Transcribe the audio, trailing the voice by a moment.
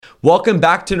Welcome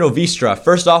back to Novistra.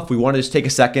 First off, we want to just take a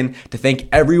second to thank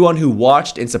everyone who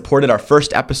watched and supported our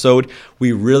first episode.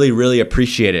 We really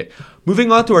appreciate it.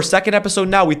 Moving on to our second episode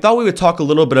now, we thought we would talk a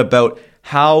little bit about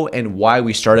how and why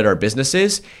we started our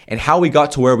businesses and how we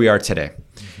got to where we are today.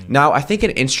 Now, I think an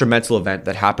instrumental event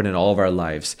that happened in all of our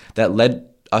lives that led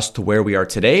us to where we are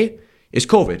today is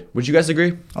COVID. Would you guys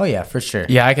agree? Oh yeah, for sure.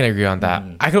 Yeah, I can agree on that.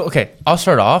 I'll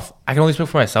start off. I can only speak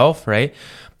for myself, right?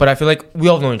 But I feel like we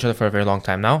all know each other for a very long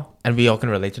time now, and we all can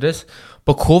relate to this.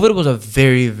 But COVID was a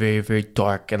very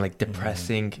dark and like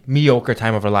depressing, mediocre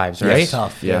time of our lives, right? Yes,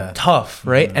 tough, yeah. Tough,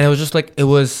 right? And it was just like,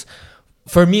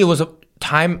 for me, it was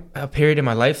a period in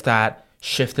my life that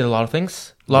shifted a lot of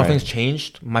things. A lot of things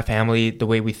changed. My family, the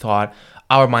way we thought,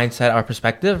 our mindset, our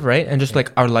perspective, right? And just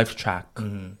like our life track,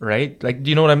 right? Like, do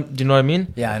you know what I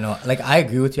mean? Yeah, I know. Like, I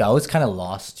agree with you. I was kind of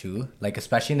lost too. Like,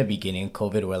 especially in the beginning of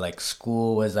COVID, where like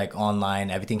school was like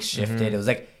online, everything shifted.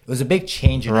 It was a big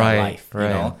change in our life, you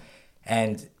know?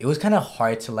 And it was kind of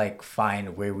hard to like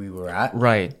find where we were at.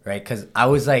 Right. Because I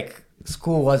was like,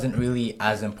 school wasn't really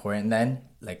as important then.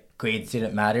 Like, grades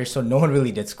didn't matter. So no one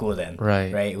really did school then.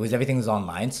 Right. Everything was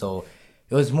online. So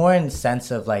it was more in the sense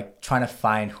of like trying to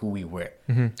find who we were.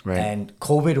 And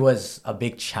COVID was a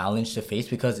big challenge to face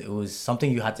because it was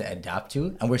something you had to adapt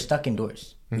to, and we're stuck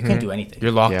indoors. You couldn't do anything.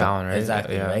 You're locked down, right?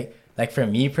 Exactly, right? Like for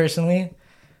me personally,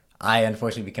 I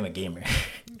unfortunately became a gamer.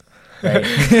 Right?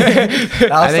 That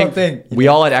was I think we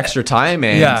all had extra time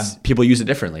and people use it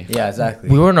differently. Yeah, exactly.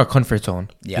 We were in our comfort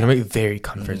zone. Yeah. You know, very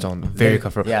comfort zone. Very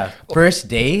comfort. Yeah. First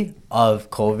day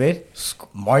of COVID,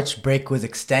 March break was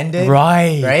extended.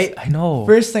 Right? I know.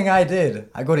 First thing I did,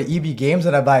 I go to EB Games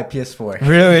and I buy a PS4.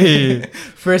 Really?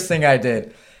 First thing I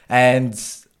did. And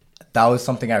that was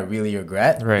something I really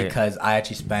regret because I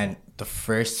actually spent the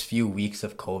first few weeks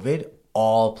of COVID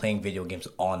all playing video games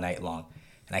all night long.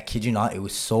 And I kid you not, it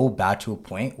was so bad to a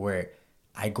point where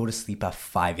I go to sleep at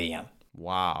 5 a.m.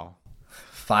 Wow.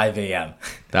 5 a.m.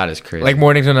 That is crazy. Like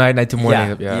morning to night, night to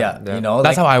morning. Yeah. You know,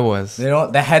 that's like, how I was. You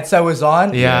know, the headset was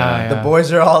on. Yeah. The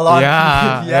boys are all on.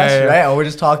 Yeah. Right? And we're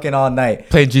just talking all night.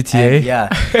 Playing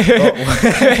GTA.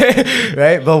 And,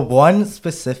 right? But one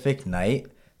specific night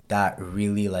that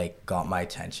really like got my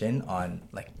attention on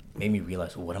like made me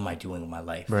realize, what am I doing with my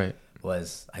life?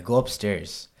 Was I go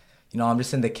upstairs. You know, I'm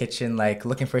just in the kitchen, like,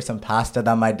 looking for some pasta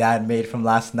that my dad made from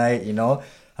last night, you know?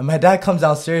 And my dad comes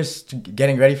downstairs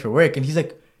getting ready for work, and he's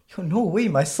like, yo, no way,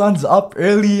 my son's up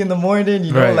early in the morning,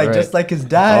 you know, just like his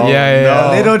dad.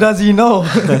 Little does he know.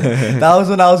 That was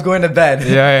when I was going to bed.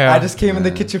 I just came in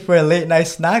the kitchen for a late night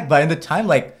snack, but in the time,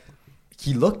 like,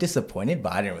 he looked disappointed,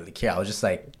 but I didn't really care. I was just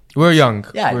like... We're young.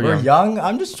 Yeah, we're young.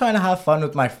 I'm just trying to have fun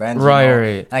with my friends.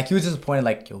 Right. Like, he was disappointed,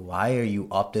 like, yo, why are you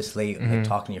up this late, like,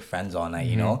 talking to your friends all night,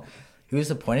 you know? He was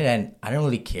disappointed, and I didn't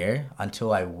really care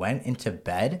until I went into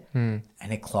bed, and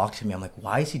it clocked to me. I'm like,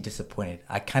 why is he disappointed?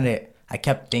 I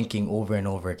kept thinking over and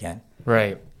over again.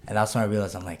 Right. And that's when I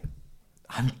realized, I'm like,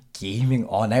 I'm gaming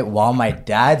all night while my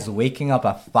dad's waking up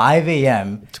at 5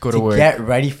 a.m. to go to work, get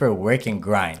ready for work and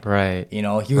grind. Right. You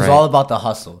know, he was all about the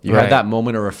hustle. You had that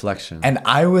moment of reflection. And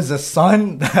I was a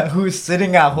son who was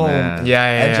sitting at home and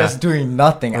just doing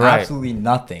nothing, absolutely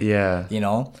nothing. Yeah. You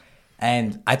know?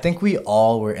 And I think we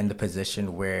all were in the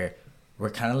position where we're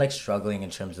kind of like struggling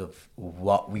in terms of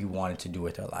what we wanted to do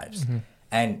with our lives.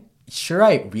 And sure,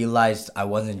 I realized I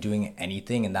wasn't doing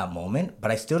anything in that moment, but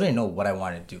I still didn't know what I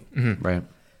wanted to do. Right.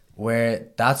 Where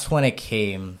that's when it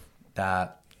came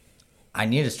that I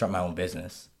needed to start my own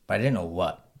business, but I didn't know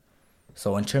what.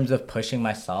 So in terms of pushing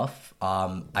myself,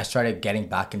 I started getting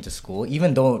back into school.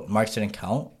 Even though marks didn't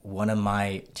count, one of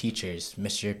my teachers,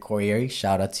 Mr. Corrieri,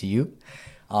 shout out to you.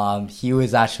 He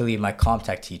was actually my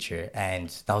Comtech teacher,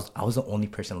 and I was the only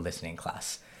person listening in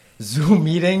class. Zoom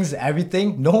meetings,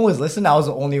 everything. No one was listening. I was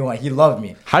the only one. He loved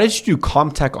me. How did you do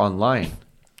Comtech online?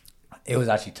 It was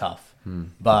actually tough,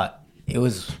 but it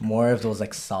was more of those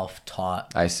like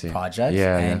self-taught projects.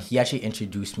 And he actually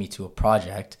introduced me to a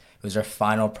project. It was our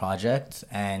final project,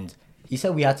 and he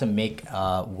said we had to make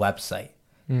a website,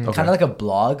 kind of like a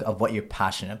blog of what you're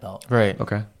passionate about. Right.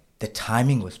 Okay. The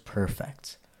timing was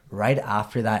perfect. Right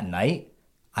after that night,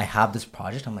 I have this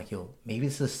project. I'm like, yo, maybe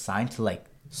this is a sign to like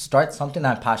start something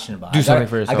that I'm passionate about. Do something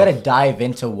for yourself. I got to dive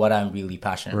into what I'm really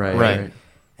passionate about. Right.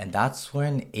 And that's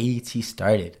when AET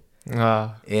started.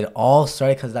 It all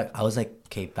started because like, I was like,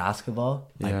 okay, basketball,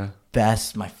 my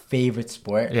favorite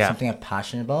sport, something I'm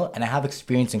passionate about. And I have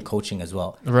experience in coaching as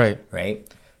well.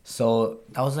 Right. So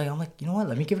I was like, I'm like, you know what?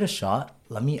 Let me give it a shot.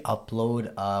 Let me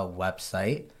upload a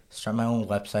website, start my own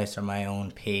website, start my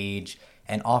own page,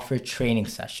 and offer training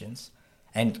sessions.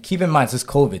 And keep in mind, this is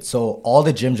COVID, so all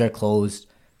the gyms are closed.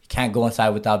 You can't go inside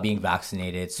without being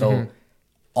vaccinated. So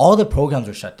all the programs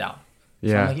were shut down.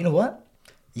 So I'm like, you know what?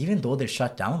 Even though they're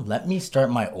shut down, let me start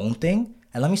my own thing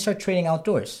and let me start training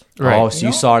outdoors. Right. Oh, so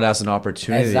you saw it as an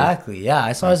opportunity. Exactly. Yeah,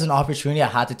 I saw it as an opportunity I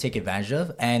had to take advantage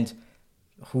of. And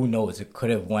who knows, it could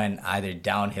have went either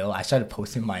downhill. I started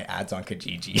posting my ads on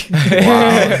Kijiji.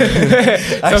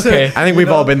 Wow. Okay. I think we've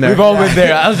all been there. We've all been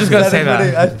there. I was just going to say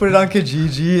that. I put it on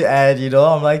Kijiji and,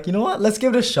 I'm like, you know what? Let's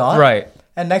give it a shot. Right.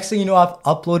 And next thing you know, I've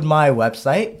uploaded my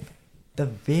website. The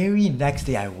very next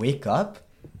day I wake up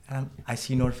and I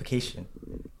see a notification.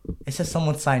 It says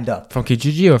someone signed up. From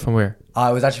Kijiji or from where?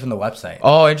 It was actually from the website.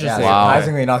 Oh, interesting. Yeah,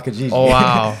 surprisingly not Kijiji. Oh,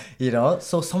 wow.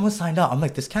 So someone signed up. I'm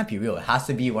like, this can't be real. It has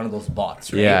to be one of those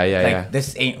bots, right? Yeah.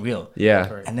 This ain't real.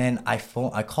 Yeah. And then I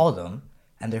called them,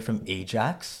 and they're from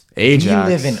Ajax. Ajax.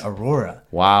 We live in Aurora.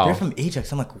 Wow. They're from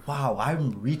Ajax. I'm like, wow,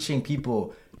 I'm reaching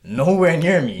people nowhere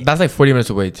near me. That's like 40 minutes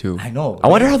away, too. I know. I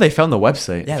wonder how they found the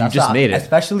website. Yeah, you just made it.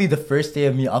 Especially the first day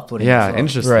of me uploading. Yeah,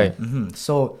 interesting. Right. Mm-hmm.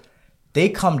 So they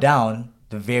come down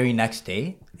the very next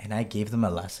day, and I gave them a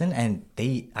lesson, and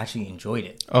they actually enjoyed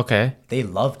it. Okay. They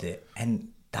loved it, and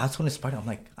that's when it started. I'm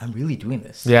like, I'm really doing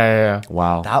this. Yeah.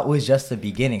 Wow. That was just the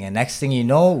beginning, and next thing you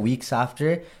know, weeks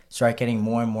after, start getting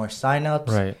more and more signups.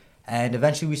 Right. And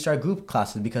eventually we started group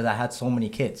classes because I had so many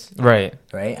kids. Right.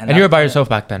 And you were by yourself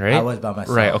back then, right? I was by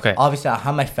myself. Right, okay. Obviously, I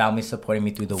had my family supporting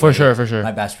me through the way. For sure.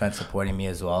 My best friend supporting me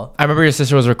as well. I remember your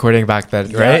sister was recording back then,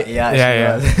 right?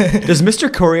 Yeah. Does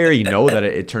Mr. Corriere know that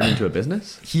it turned into a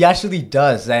business? He actually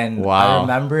does. And wow. I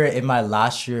remember in my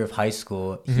last year of high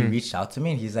school, he reached out to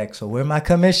me and he's like, so where my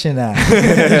commission at?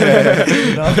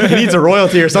 He needs a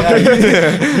royalty or something.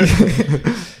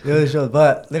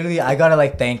 But literally, I gotta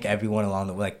thank everyone along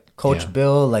the way. Coach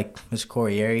Bill, Mr.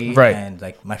 Corriere, and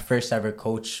my first ever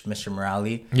coach, Mr.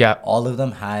 Morali. Yeah. All of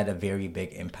them had a very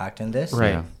big impact in this.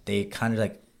 Right. They kind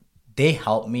of they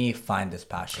helped me find this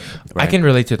passion. Right. I can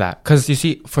relate to that. Because you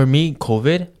see, for me,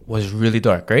 COVID was really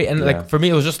dark, right? And for me,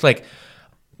 it was just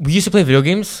we used to play video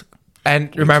games.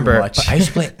 And remember, I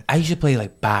used to play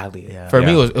badly. Yeah. For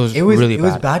me, it was really bad.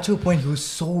 It was bad to a point. He was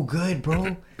so good,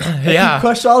 bro. Yeah, he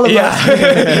crushed all of us.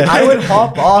 I would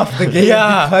hop off the game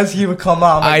because he would come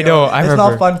out. I know. I remember.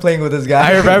 It's not fun playing with this guy.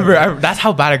 I remember. That's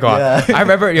how bad it got. Yeah. I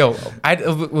remember.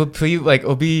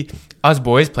 It'll be us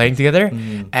boys playing together,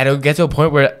 and it'll get to a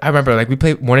point where I remember we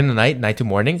play morning to night to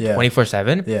morning,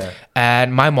 24/7. Yeah.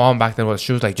 And my mom back then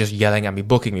she was just yelling at me,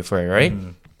 booking me for it, right?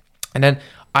 And then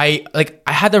I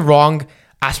had the wrong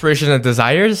aspirations and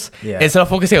desires. Instead of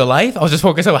focusing on life, I was just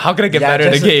focusing on how can I get better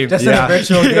in the game. Just in a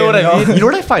virtual game. You know what I mean? You know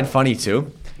what I find funny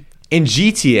too? In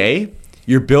GTA,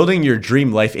 you're building your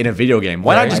dream life in a video game.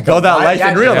 Why not just build that life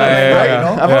in real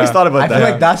life? I've always thought about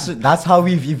that. I feel that's how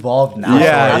we've evolved now.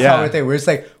 That's how we're thinking. We're just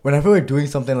whenever we're doing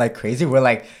something crazy,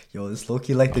 we're yo, this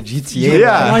low-key the GTA.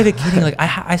 Yeah. I'm not even kidding.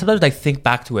 I sometimes think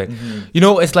back to it.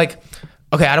 It's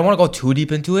okay, I don't want to go too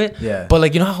deep into it. Yeah.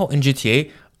 But you know how in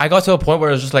GTA, I got to a point where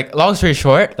it was just long story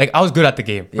short, I was good at the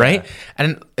game, right?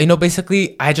 And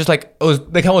basically I just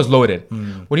the account was loaded.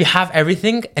 When you have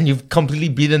everything and you've completely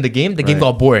beaten the game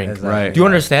got boring. Exactly. Right. Do you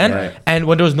understand? Right. And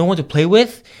when there was no one to play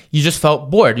with, you just felt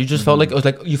bored. You just felt it was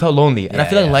you felt lonely. And I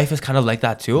feel life is kind of like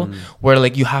that too, where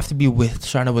you have to be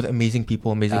surrounded with amazing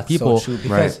people. That's people. So true,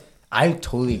 because I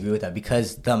totally agree with that,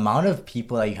 because the amount of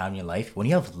people that you have in your life, when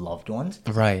you have loved ones,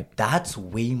 that's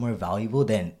way more valuable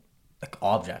than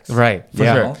objects. Right. For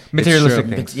sure. Materialistic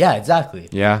things. Yeah, exactly.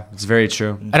 Yeah, it's very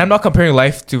true. And I'm not comparing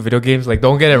life to video games.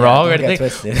 Don't get it wrong or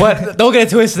anything. But don't get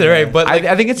it twisted, right? But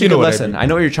I think it's a good lesson. I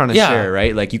know what you're trying to share,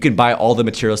 right? You can buy all the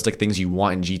materialistic things you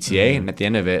want in GTA, and at the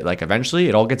end of it, eventually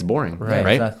it all gets boring. Right.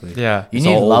 Exactly. Yeah. You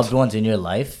need loved ones in your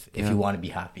life if you want to be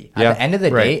happy. At the end of the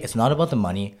day, it's not about the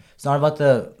money. It's not about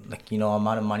the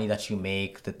amount of money that you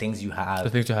make, the things you have.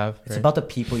 It's about the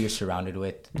people you're surrounded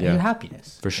with and your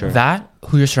happiness. For sure. That,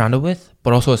 who you're surrounded with,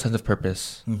 but also a sense of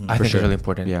purpose. I think is really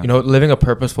important. Yeah. Living a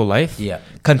purposeful life. Yeah.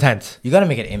 Content. You got to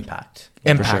make an impact.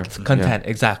 Content.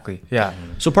 Exactly. Yeah.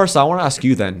 So Parsa, I want to ask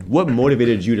you then, what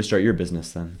motivated you to start your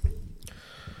business then?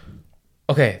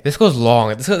 Okay, this goes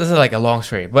long. This is a long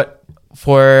story. But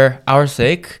for our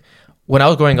sake, when I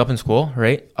was growing up in school,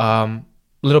 right?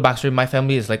 Little backstory, my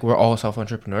family is we're all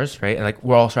self-entrepreneurs, right? And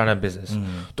we're all surrounded by business.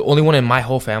 The only one in my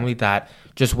whole family that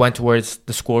just went towards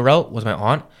the school route was my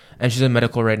aunt, and she's in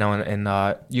medical right now in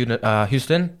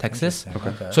Houston, Texas.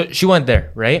 Okay. So she went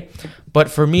there, right?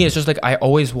 But for me, it's just I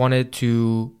always wanted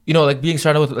to, being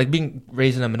surrounded with being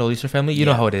raised in a Middle Eastern family. You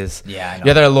know how it is. Yeah, I know.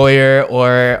 You're either a lawyer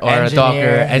or a doctor,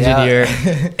 engineer,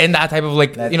 and that type of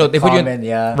they put you in.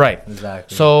 Yeah, right.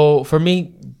 Exactly. So for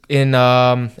me, in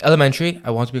elementary,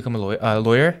 I wanted to become a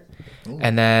lawyer.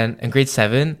 And then in grade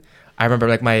 7, I remember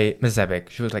like my Ms. Zebek,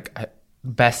 she was like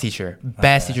best teacher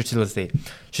to this day.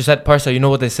 She said, Parsa, you know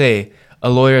what they say? A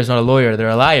lawyer is not a lawyer, they're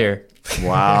a liar.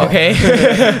 Wow. Okay.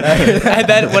 And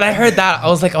then when I heard that, I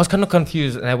was kind of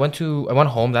confused, and I went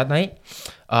home that night.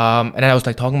 And I was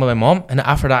like talking about my mom, and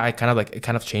after that, it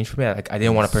kind of changed for me. Like I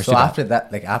didn't want to pursue. So after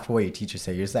that, like after what your teacher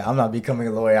said, you're saying I'm not becoming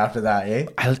a lawyer after that, eh?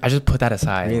 I just put that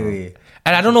aside. Really?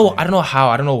 And I don't know how,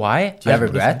 I don't know why. Do you have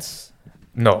regrets?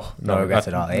 No regrets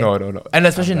at all. Eh? No. And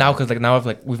especially now, because like now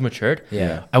we've matured.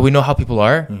 Yeah. And we know how people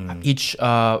are. Each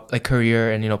like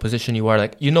career and position you are,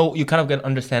 like you kind of get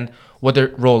understand what their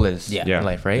role is in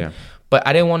life, right? Yeah. But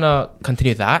I didn't want to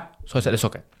continue that, so I said it's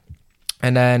okay.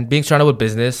 And then being surrounded with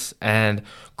business and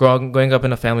growing up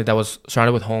in a family that was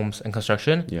surrounded with homes and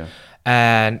construction. Yeah.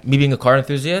 And me being a car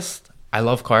enthusiast, I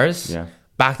love cars. Yeah.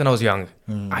 Back then I was young.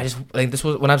 I just like this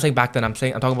was when I'm saying back then I'm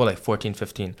talking about like 14,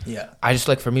 15. Yeah. I just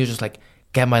like for me it was just like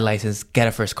get my license, get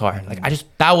a first car. Like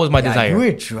that was my desire. You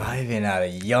were driving at a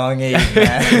young age,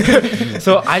 man.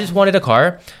 So I just wanted a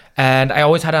car, and I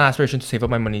always had an aspiration to save up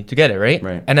my money to get it, right?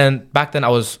 Right. And then back then I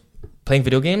was playing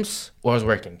video games or I was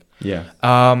working. Yeah.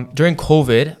 During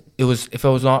COVID, it was if I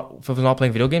was not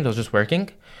playing video games, I was just working,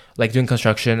 like doing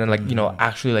construction and like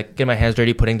actually like getting my hands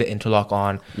dirty, putting the interlock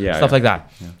on, stuff like that.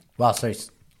 Yeah. Wow. So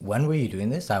when were you doing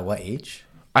this? At what age?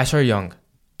 I started young.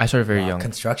 I started very young.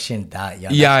 Construction that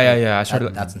young. Yeah. I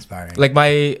started. That's inspiring. Like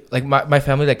my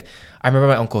family, like I remember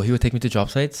my uncle. He would take me to job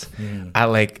sites at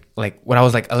like when I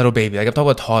was like a little baby. Like I'm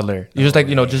talking about a toddler. You just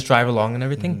just drive along and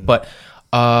everything. But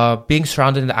being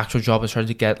surrounded in the actual job and starting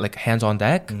to get like hands on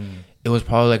deck, it was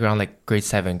probably like around like grade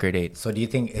 7, grade 8. So do you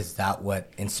think is that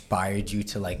what inspired you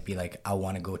to like be like I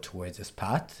want to go towards this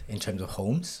path in terms of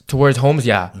homes? Towards homes,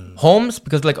 yeah. Homes,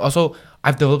 because like also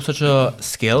I've developed such a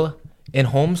skill in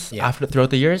homes throughout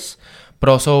the years, but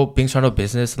also being surrounded with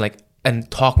business and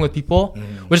talking with people,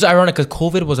 which is ironic because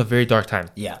COVID was a very dark time.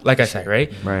 Yeah, like I said,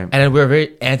 right? And then we were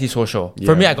very antisocial.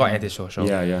 For me, I got antisocial.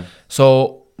 Yeah.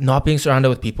 So not being surrounded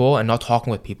with people and not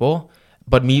talking with people,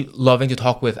 but me loving to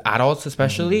talk with adults,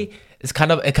 especially, is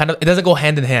it doesn't go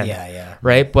hand in hand. Yeah.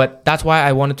 Right, but that's why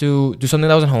I wanted to do something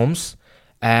that was in homes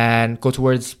and go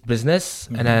towards business,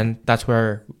 and then that's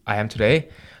where I am today.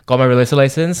 Got my real estate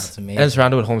license and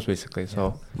surrounded with homes basically.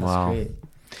 So wow. Great.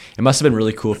 It must have been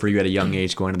really cool for you at a young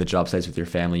age going to the job sites with your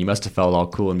family. You must have felt all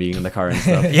cool and being in the car and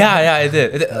stuff. Yeah, it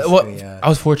did. I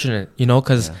was fortunate,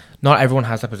 because not everyone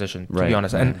has that position, to be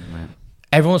honest. And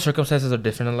everyone's circumstances are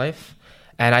different in life.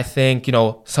 And I think,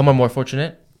 some are more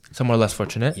fortunate, some are less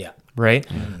fortunate. Yeah. Right?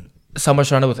 Some are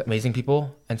surrounded with amazing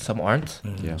people and some aren't.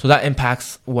 Yeah. So that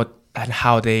impacts what and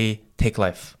how they take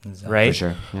life, right? For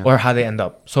sure. Yeah. Or how they end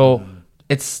up. So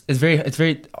it's very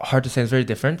hard to say. It's very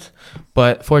different,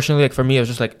 but fortunately, like for me, it was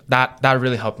just like that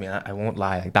really helped me. I won't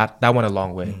lie, like that went a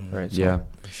long way, right? So, yeah.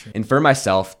 Sure. And for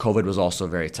myself, COVID was also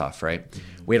very tough, right?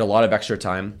 We had a lot of extra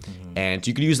time, and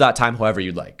you could use that time however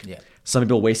you'd like. Yeah. Some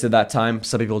people wasted that time.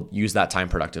 Some people used that time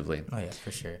productively. Oh yeah,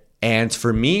 for sure. And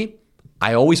for me,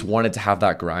 I always wanted to have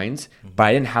that grind, but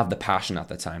I didn't have the passion at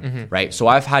the time, right? So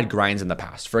I've had grinds in the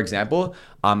past. For example,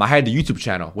 I had a YouTube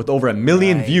channel with over 1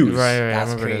 million views. Right.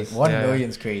 That's crazy. 1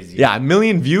 million's crazy. Yeah, 1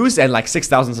 million views and like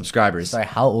 6,000 subscribers. Sorry,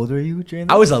 how old were you during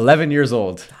that? I was 11 years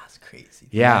old. That's crazy.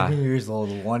 Yeah. 11 years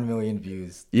old, 1 million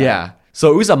views. Yeah.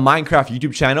 So it was a Minecraft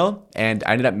YouTube channel, and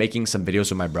I ended up making some videos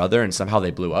with my brother, and somehow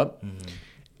they blew up.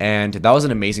 And that was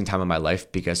an amazing time in my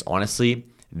life because honestly,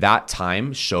 that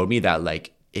time showed me that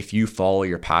like, if you follow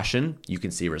your passion, you can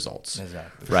see results,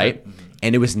 right? Sure.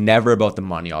 And it was never about the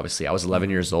money, obviously. I was 11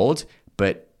 years old,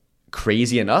 but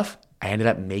crazy enough, I ended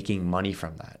up making money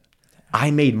from that.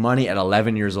 I made money at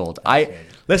 11 years old.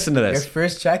 Listen to this. Your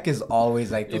first check is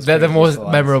always like those the most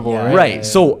memorable, right? Right.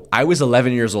 So I was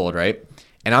 11 years old, right?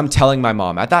 And I'm telling my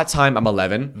mom, at that time, I'm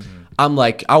 11. I'm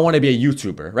like, I want to be a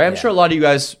YouTuber, right? I'm sure a lot of you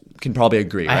guys can probably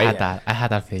agree, right? I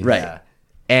had that phase. Right. Yeah.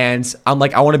 And I'm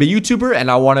like, I want to be a YouTuber and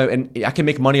I can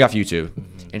make money off YouTube.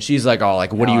 And she's like, oh,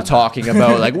 like, what are you talking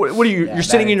about? Like, what are you, you're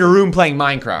sitting in your room playing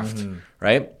Minecraft,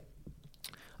 right?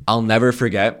 I'll never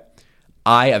forget.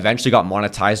 I eventually got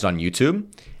monetized on YouTube,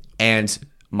 and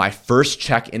my first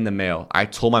check in the mail, I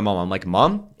told my mom, I'm like,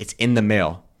 Mom, it's in the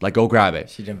mail. Like, go grab it.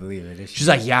 She didn't believe it, did she? She's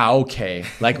like, yeah, okay.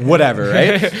 Like, whatever,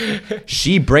 right?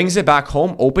 She brings it back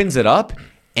home, opens it up,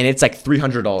 and it's like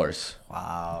 $300.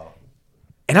 Wow.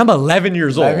 And I'm 11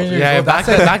 years old. Back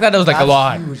then it was like a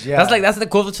lot. Huge, yeah. That's the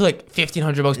equivalent to like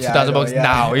 $1,500, $2,000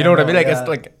 now. You know what I mean? Like it's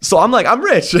like. So I'm like, I'm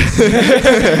rich. King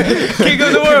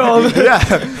of the world.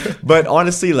 Yeah. But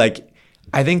honestly, like,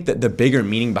 I think that the bigger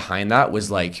meaning behind that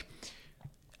was like,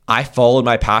 I followed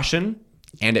my passion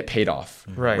and it paid off.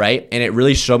 Right. And it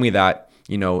really showed me that,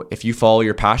 you know, if you follow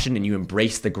your passion and you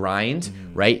embrace the grind,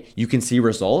 right, you can see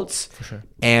results. For sure.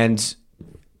 And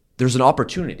there's an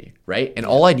opportunity, right? And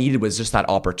all I needed was just that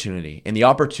opportunity. And the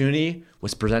opportunity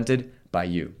was presented by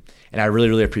you. And I really,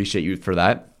 really appreciate you for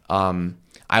that.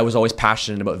 I was always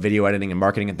passionate about video editing and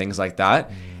marketing and things like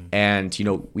that. And, you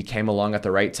know, we came along at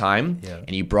the right time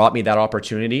and you brought me that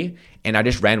opportunity and I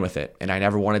just ran with it. And I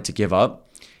never wanted to give up.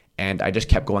 And I just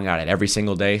kept going at it every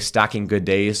single day, stacking good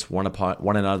days one upon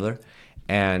one another.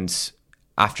 And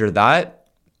after that,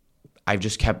 I've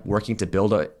just kept working to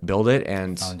build it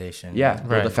and foundation. Yeah,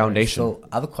 build a foundation. So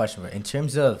I have a question. In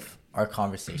terms of our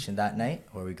conversation that night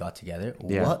where we got together,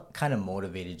 what kind of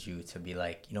motivated you to be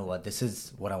like, you know what, this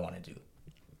is what I want to do?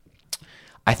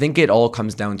 I think it all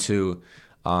comes down to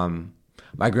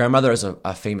my grandmother has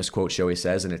a famous quote she always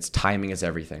says, and it's timing is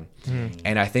everything.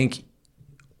 And I think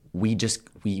we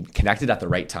connected at the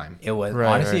right time. It was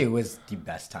honestly it was the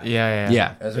best time.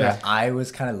 Yeah. It was where I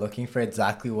was kind of looking for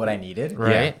exactly what I needed.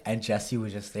 Right. And Jesse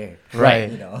was just there.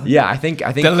 Right. You know? Yeah, I think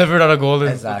delivered on a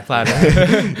golden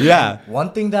platter. Yeah.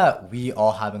 One thing that we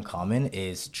all have in common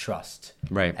is trust.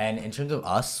 Right. And in terms of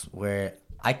us, where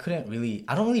I don't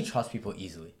really trust people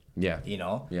easily. Yeah. You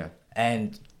know? Yeah.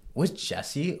 And with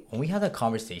Jesse, when we had that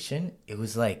conversation, it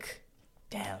was like,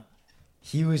 damn.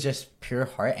 He was just pure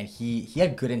heart and he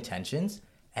had good intentions.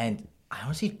 And I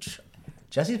honestly,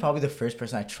 Jesse's probably the first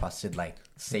person I trusted like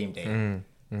same day.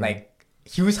 Like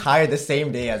he was hired the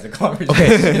same day as the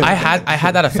conversation. Okay, I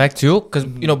had that effect too because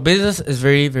you know business is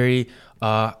very very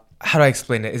how do I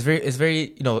explain it? It's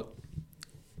very you know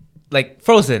like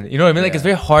frozen. You know what I mean? Like it's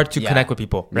very hard to connect with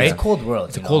people, right? It's a cold world.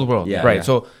 It's a cold world, right?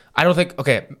 So I don't think.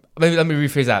 Okay, maybe let me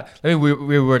rephrase that. Let me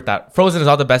reword that. Frozen is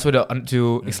not the best way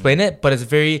to explain it, but it's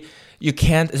very. You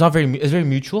can't. It's not very. It's very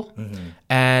mutual,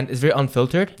 and it's very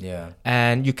unfiltered. Yeah.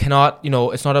 And you cannot. You know,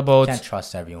 it's not about. You can't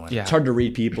trust everyone. It's hard to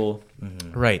read people.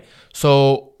 Right.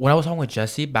 So when I was talking with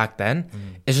Jesse back then,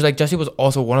 it's just like Jesse was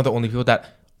also one of the only people that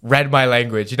read my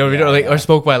language. You know, or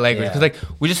spoke my language because like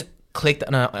we just clicked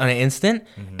on an instant,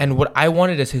 and what I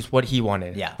wanted is what he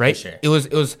wanted. Yeah. Right. For sure. It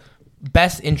was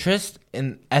best interest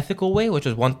in ethical way, which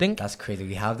was one thing. That's crazy.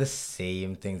 We have the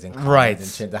same things in common. Right. In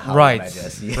terms of how Right.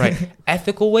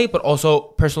 Ethical way, but also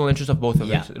personal interest of both of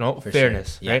us. You know,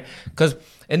 fairness. Sure. Right. Because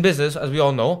in business, as we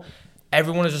all know,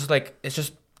 everyone is just like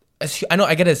I know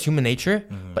I get it, it's human nature,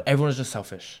 but everyone is just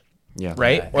selfish. Yeah.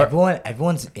 Right. Or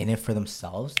everyone's in it for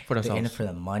themselves. They're in it for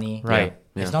the money. Right.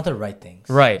 Yeah. It's not the right things.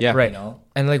 Right. Yeah. Right. You know?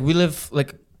 And like we live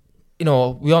like. You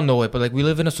know, we all know it, but like we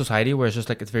live in a society where it's just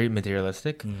like it's very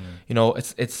materialistic. You know,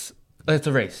 it's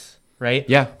a race, right?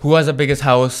 Yeah. Who has the biggest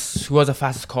house? Who has the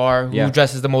fastest car? Who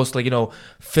dresses the most, like, you know,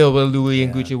 filled with Louis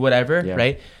and Gucci, whatever,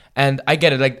 right? And I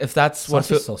get it. Like if that's what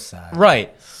so sad,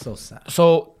 right? So sad.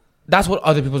 So that's what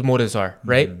other people's motives are,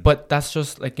 right? But that's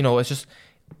just like, you know, it's just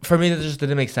for me that just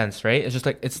didn't make sense, right? It's just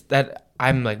like it's that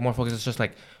I'm like more focused. It's just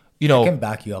like, you know, I can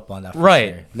back you up on that, right?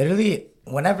 Sure. Literally,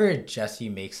 whenever Jesse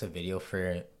makes a video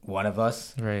for one of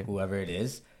us, whoever it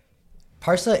is,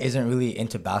 Parsa isn't really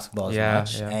into basketball as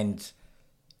much. And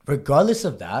regardless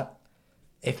of that,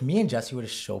 if me and Jesse were to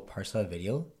show Parsa a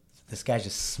video, this guy's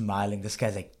just smiling. This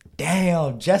guy's like,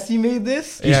 damn, Jesse made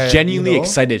this? He's genuinely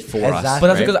excited for us. But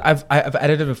that's because I've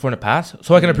edited before in the past,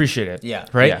 so I can appreciate it. Yeah.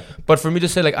 Right? Yeah. But for me to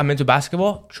say, like, I'm into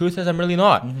basketball, truth is I'm really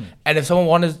not. And if someone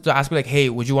wanted to ask me, like, hey,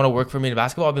 would you want to work for me in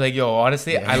basketball? I'll be like, yo,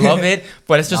 honestly, I love it,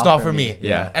 but it's just not for me.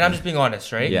 Yeah. And I'm just being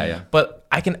honest, right? Yeah. But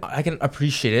I can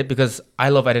appreciate it because I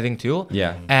love editing too.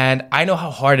 Yeah. And I know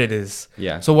how hard it is.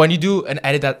 Yeah. So when you do an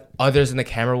edit that others in the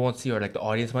camera won't see or like the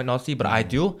audience might not see, but I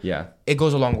do. Yeah. It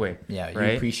goes a long way. Yeah. You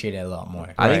right? appreciate it a lot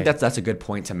more. I think that's a good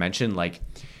point to mention. Like,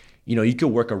 you know, you could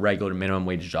work a regular minimum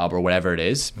wage job or whatever it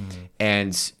is,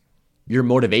 and your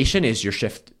motivation is your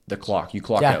shift, the clock. You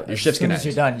clock out. Your shift's gonna end.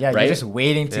 You're done. Yeah. Right? You're just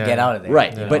waiting to get out of there.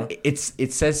 Right. But it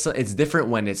says it's different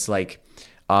when it's like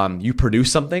you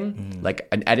produce something like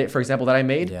an edit, for example, that I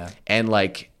made, and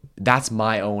like that's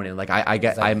my own, and like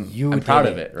I'm proud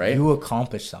of it, right? You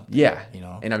accomplished something. Yeah, you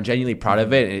know, and I'm genuinely proud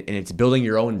of it, and it's building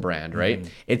your own brand, right?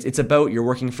 It's about you're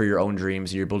working for your own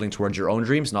dreams, you're building towards your own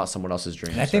dreams, not someone else's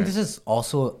dreams. And I think this is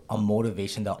also a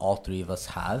motivation that all three of us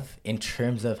have in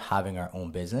terms of having our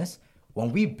own business.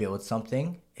 When we build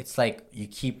something, it's like you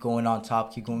keep going on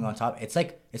top. It's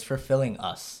like it's fulfilling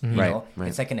us, you know? Right.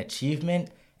 It's like an achievement.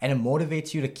 And it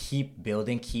motivates you to keep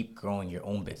building, keep growing your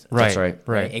own business. Right. That's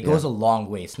right. It goes a long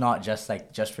way. It's not just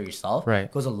like just for yourself. Right.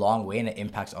 It goes a long way and it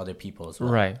impacts other people as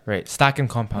well. Right. Stack and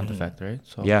compound effect, right?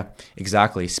 So yeah,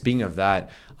 exactly. Speaking of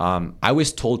that, I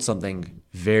was told something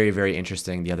very, very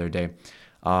interesting the other day.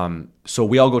 So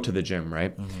we all go to the gym,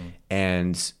 right?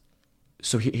 And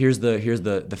so here's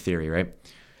the theory, right?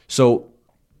 So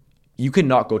you can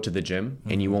not go to the gym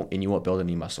and you won't build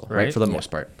any muscle, right? For the most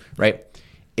part, right?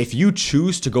 If you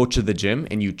choose to go to the gym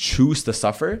and you choose to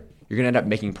suffer, you're gonna end up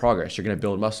making progress. You're gonna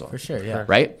build muscle. For sure, yeah.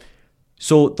 Right?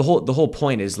 So the whole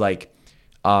point is like,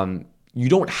 you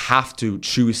don't have to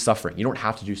choose suffering. You don't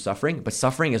have to do suffering, but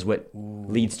suffering is what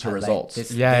leads to results.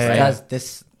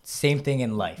 This same thing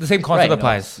in life. The same concept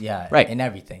applies. In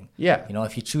everything. Yeah. You know,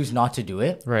 if you choose not to do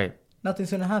it,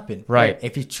 nothing's gonna happen. Right.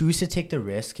 If you choose to take the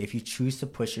risk, if you choose to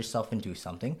push yourself and do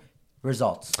something,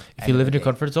 results. If you live in your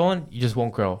comfort zone, you just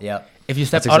won't grow. Yeah. If you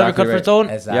step out of your comfort zone,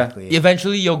 exactly.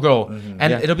 Eventually you'll grow,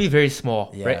 and it'll be very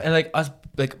small, right? And like us,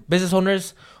 like business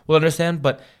owners will understand,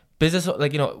 but business,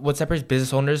 like, you know, what separates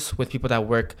business owners with people that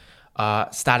work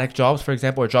static jobs, for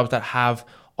example, or jobs that have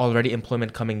already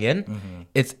employment coming in,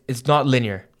 it's not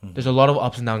linear. There's a lot of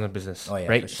ups and downs in business,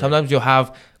 right? Sure. Sometimes you'll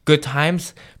have good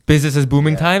times, business is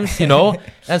booming times, you know,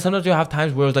 and sometimes you'll have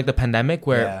times where it's like the pandemic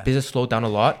where business slowed down a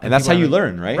lot, and that's how you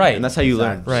learn, right? Right, and that's how you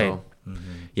learn, right? So,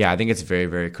 yeah, I think it's very,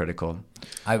 very critical.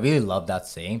 I really love that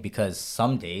saying, because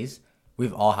some days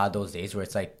we've all had those days where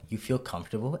it's like you feel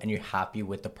comfortable and you're happy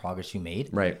with the progress you made,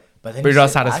 right? But then you're not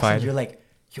satisfied. You're like,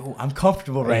 yo, I'm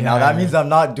comfortable right now. That means I'm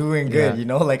not doing good, you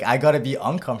know? Like, I gotta be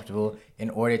uncomfortable in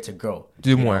order to grow.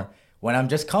 Do more. Know? When I'm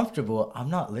just comfortable, I'm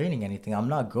not learning anything. I'm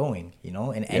not growing, you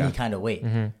know, in any kind of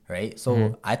way, right?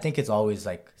 So I think it's always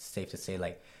like safe to say,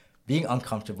 like, being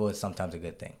uncomfortable is sometimes a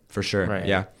good thing. For sure.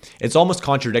 Yeah. It's almost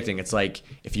contradicting. It's like,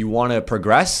 if you want to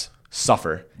progress,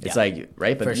 suffer. It's like,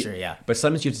 right? But for sure, yeah. But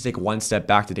sometimes you have to take one step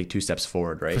back to take two steps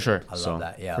forward, right? For sure. I love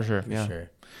that. Yeah. For sure. For sure.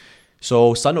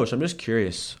 So, Santhosh, I'm just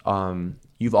curious.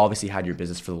 You've obviously had your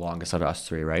business for the longest out of us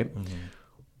three, right?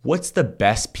 What's the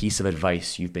best piece of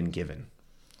advice you've been given?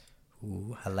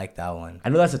 Ooh, I like that one. I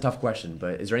know that's a tough question,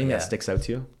 but is there anything that sticks out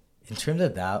to you? In terms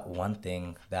of that, one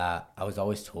thing that I was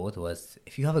always told was,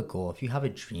 if you have a goal, if you have a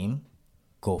dream,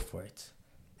 go for it.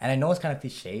 And I know it's kind of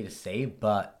cliche to say,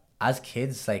 but as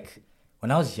kids, like,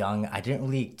 when I was young, I didn't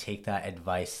really take that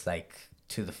advice, like,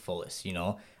 to the fullest, you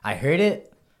know? I heard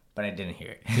it, but I didn't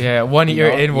hear it. Yeah, 1 year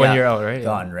in, 1 year out, right?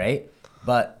 Gone, right?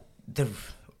 But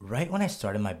right when I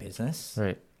started my business,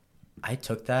 I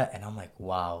took that and I'm like,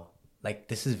 wow, like,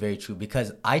 this is very true,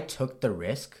 because I took the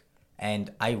risk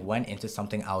and I went into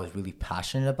something I was really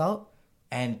passionate about,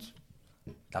 and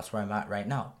that's where I'm at right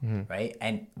now, right?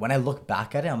 And when I look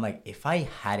back at it, I'm like, if I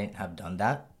hadn't have done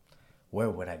that, where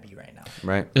would I be right now?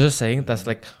 Right. There's a saying that's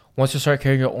like, once you start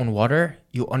carrying your own water,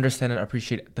 you understand and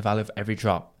appreciate the value of every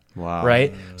drop. Wow.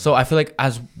 Right? So I feel like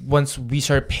once we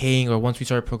start paying, or once we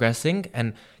start progressing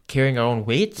and carrying our own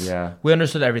weights, we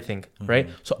understood everything, right?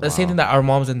 So the same thing that our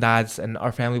moms and dads and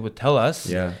our family would tell us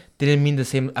didn't mean the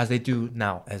same as they do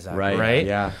now. Exactly. Right?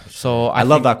 Yeah. So I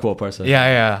love that quote, Parsa.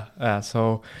 Yeah.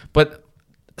 So, but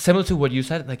similar to what you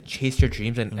said, like, chase your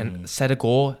dreams and set a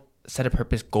goal, set a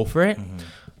purpose, go for it.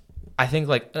 I think,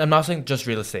 like, I'm not saying just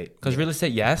real estate, because real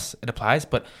estate, yes, it applies,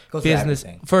 but business,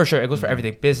 for sure, it goes for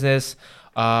everything. Business,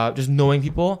 just knowing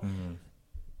people.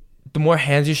 The more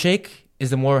hands you shake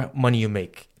is the more money you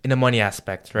make in the money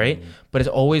aspect, right? But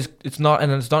it's not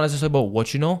necessarily about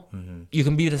what you know. You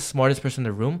can be the smartest person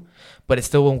in the room, but it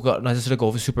still won't necessarily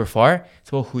go super far. It's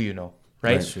about who you know,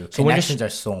 right? That's true. So connections are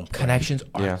so important. Connections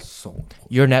are so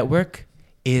important. Your network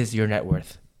is your net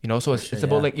worth. You know, so it's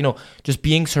about like, you know, just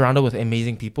being surrounded with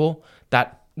amazing people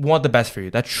that want the best for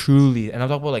you. That truly, and I'm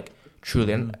talking about like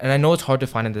truly, and I know it's hard to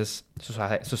find in this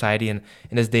society and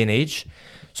in this day and age.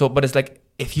 So, but it's like,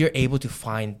 if you're able to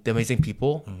find the amazing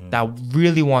people that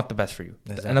really want the best for you,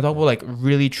 and I'm talking about like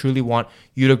really truly want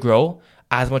you to grow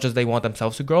as much as they want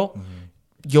themselves to grow,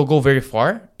 you'll go very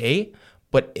far.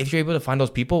 But if you're able to find those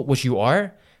people, which you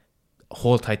are,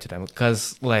 hold tight to them,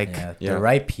 because like the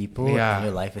right people in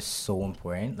your life is so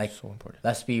important. Like, so important.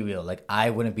 Let's be real. Like,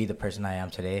 I wouldn't be the person I am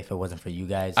today if it wasn't for you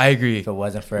guys. I agree. If it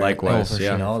wasn't for likewise,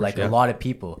 you know, like a lot of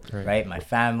people, right? My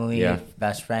family,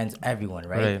 best friends, everyone,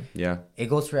 right? Yeah. It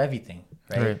goes for everything,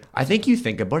 right? I think you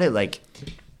think about it, like,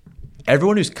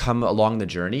 everyone who's come along the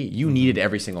journey, you needed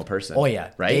every single person. Oh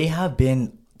yeah, right? They have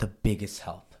been the biggest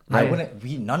help. Right.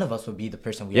 None of us would be the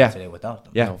person we are today without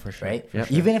them. Yeah, no, for sure. Right? Yeah.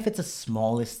 Even if it's the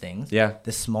smallest things,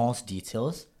 the smallest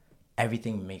details,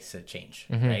 everything makes a change,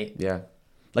 right? Yeah.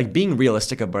 Like, being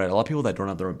realistic about it. A lot of people that don't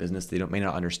have their own business, may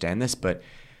not understand this, but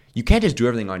you can't just do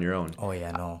everything on your own. Oh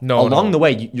yeah, no. Along the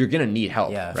way, you're gonna need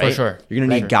help. Yeah, right? For sure. You're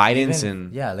gonna need guidance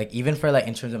like, even for like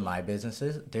in terms of my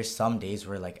businesses, there's some days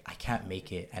where like I can't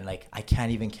make it, and like I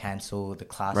can't even cancel the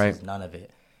classes, none of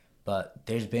it. But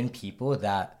there's been people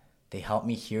that they help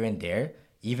me here and there,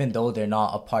 even though they're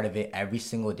not a part of it every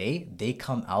single day. They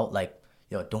come out like,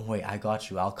 yo, don't worry, I got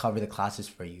you. I'll cover the classes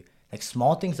for you. Like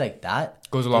small things like that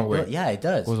goes a long way. Yeah, it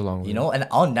does. Goes a long way. You know, and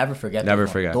I'll never forget.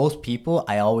 Those people.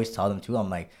 I always tell them too. I'm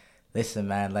like, listen,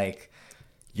 man, like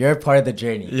you're a part of the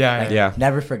journey. Yeah.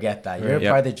 Never forget that. You're a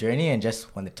part of the journey, and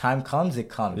just when the time comes, it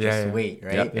comes. Just wait,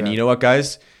 right? And you know what,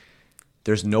 guys?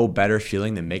 There's no better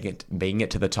feeling than making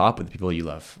it to the top with the people you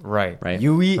love. Right.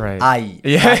 You eat, I eat.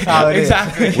 Yeah, that's how it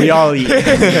exactly. is. We all eat.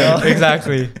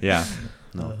 Exactly. Yeah.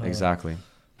 No, exactly.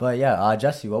 But yeah,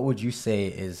 Jesse, what would you say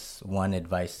is one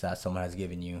advice that someone has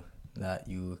given you that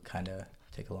you kind of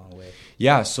take a long way?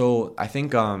 Yeah, so I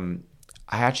think I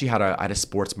actually had a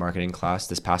sports marketing class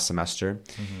this past semester,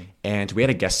 and we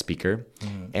had a guest speaker,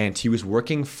 and he was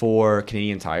working for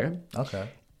Canadian Tire. Okay.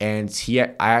 And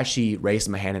I actually raised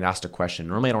my hand and asked a question.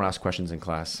 Normally, I don't ask questions in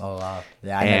class. Oh, wow.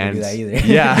 Yeah, I never do that either.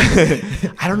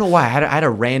 Yeah. I don't know why. I had a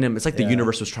random... It's like the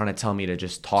universe was trying to tell me to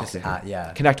just talk to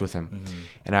him. Connect with him.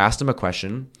 And I asked him a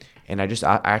question. And I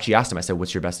actually asked him, I said,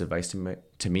 what's your best advice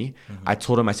to me? I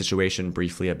told him my situation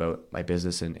briefly about my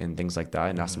business and things like that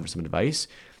and asked him for some advice.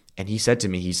 And he said to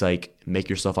me, he's like, make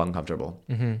yourself uncomfortable.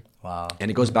 Wow.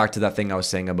 And it goes back to that thing I was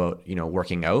saying about,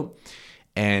 working out.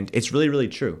 And it's really, really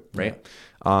true, right?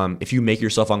 Yeah. If you make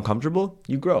yourself uncomfortable,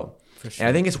 you grow. For sure. And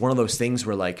I think it's one of those things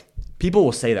where like people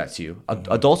will say that to you.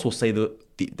 Adults will say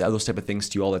those type of things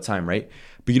to you all the time, right?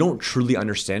 But you don't truly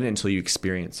understand it until you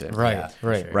experience it. Right,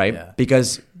 sure. Right? Yeah.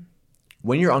 Because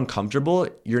when you're uncomfortable,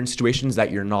 you're in situations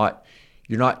that you're not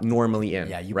normally in.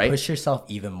 Yeah, you right? push yourself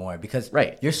even more because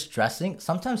you're stressing.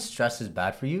 Sometimes stress is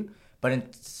bad for you, but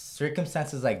in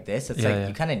circumstances like this, it's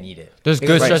you kind of need it. There's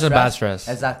good stress and bad stress.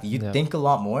 Exactly. You think a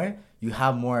lot more. You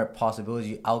have more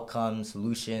possibilities, outcomes,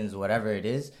 solutions, whatever it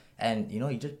is. And,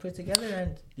 you just put it together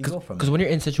and you go from it. Because when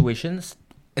you're in situations,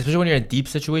 especially when you're in deep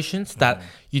situations, that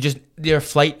your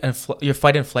fight and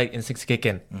flight instincts kick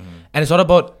in. And it's not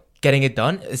about getting it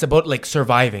done. It's about like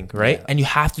surviving, right? Yeah. And you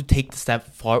have to take the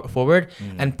step forward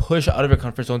and push out of your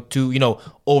comfort zone to,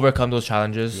 overcome those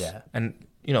challenges. Yeah. And,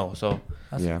 so.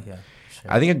 Sure.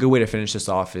 I think a good way to finish this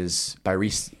off is by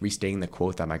restating the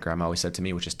quote that my grandma always said to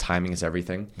me, which is timing is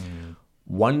everything.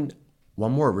 One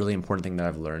more really important thing that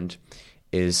I've learned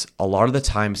is a lot of the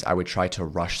times I would try to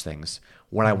rush things.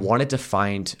 When I wanted to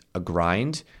find a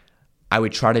grind, I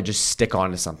would try to just stick on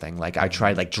to something. Like I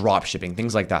tried like drop shipping,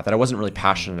 things like that I wasn't really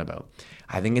passionate about.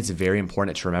 I think it's very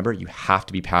important to remember you have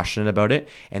to be passionate about it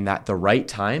and that the right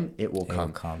time, it will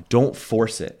come. Don't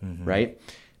force it, right?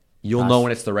 You'll know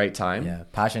when it's the right time. Yeah,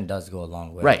 passion does go a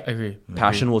long way. Right. I agree.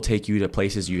 Passion will take you to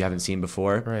places you haven't seen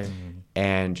before. Right.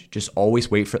 And just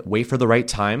always wait for the right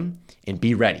time and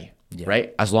be ready. Yeah.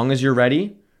 Right? As long as you're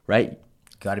ready, right?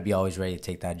 Got to be always ready to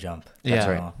take that jump. That's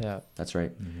right. Yeah. That's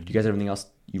right. Do you guys have anything else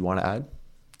you want to add?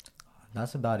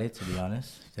 That's about it, to be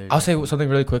honest. I'll say something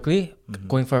really quickly.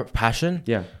 Going for passion.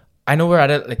 Yeah. I know we're at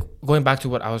it, like going back to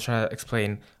what I was trying to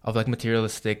explain of like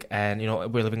materialistic and,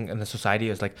 we're living in a society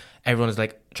is like everyone is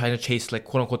like trying to chase like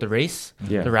quote unquote the race,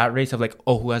 the rat race of like,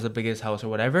 who has the biggest house or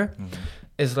whatever.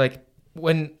 Is like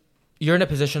when you're in a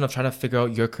position of trying to figure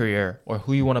out your career or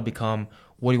who you want to become,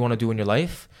 what you want to do in your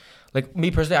life. Like me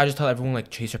personally, I just tell everyone like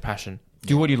chase your passion,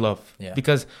 do what you love. Yeah.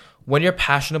 Because when you're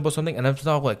passionate about something, and I'm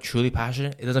not like truly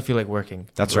passionate, it doesn't feel like working.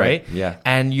 That's right. Yeah.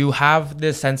 And you have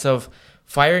this sense of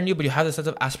fire in you, but you have this sense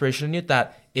of aspiration in you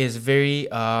that is very, you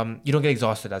don't get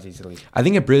exhausted as easily. I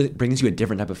think it brings you a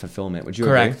different type of fulfillment. Would you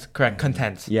agree? Correct.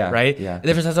 Content. Yeah. Right? Yeah. A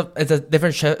different sense of, it's a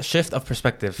different shift of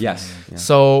perspective. Yes. Yeah.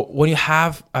 So when you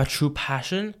have a true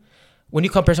passion, when you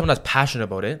compare someone that's passionate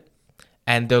about it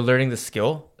and they're learning the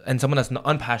skill, and someone that's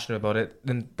unpassionate about it,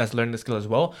 then that's learning the skill as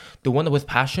well. The one with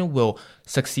passion will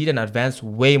succeed and advance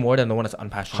way more than the one that's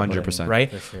unpassionate. 100%.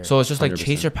 Right? Sure. So it's just like 100%.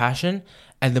 Chase your passion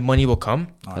and the money will come.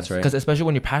 That's right. Because especially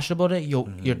when you're passionate about it, you'll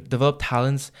develop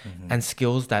talents and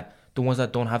skills that the ones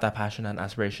that don't have that passion and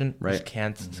aspiration just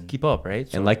can't keep up, right?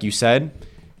 So, and like you said,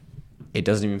 it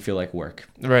doesn't even feel like work.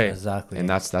 Right. Exactly. And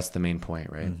that's the main point,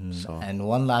 right? So. And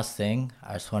one last thing,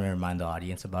 I just want to remind the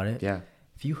audience about it. Yeah.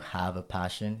 If you have a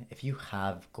passion, if you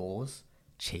have goals,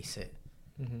 chase it.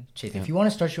 Chase it. If you want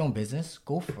to start your own business,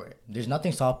 go for it. There's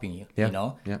nothing stopping you,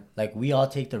 Yeah. Yeah. Like we all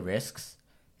take the risks.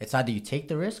 It's either you take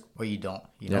the risk or you don't,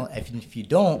 know. If you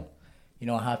don't, you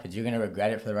know what happens. You're going to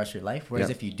regret it for the rest of your life.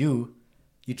 Whereas if you do,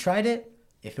 you tried it.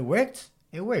 If it worked,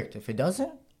 it worked. If it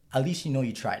doesn't, at least you know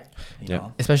you tried it. You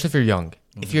know? Especially if you're young.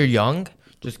 If you're young,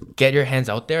 just get your hands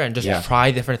out there and just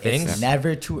try different things. It's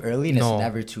never too early and it's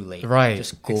never too late. Right.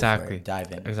 Just go for it.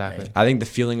 Dive in. Exactly. Right? I think the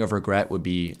feeling of regret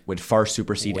would far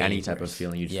supersede any type of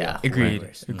feeling you'd feel. Agreed.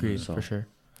 For sure.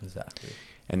 Exactly.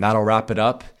 And that'll wrap it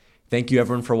up. Thank you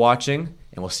everyone for watching,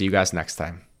 and we'll see you guys next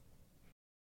time.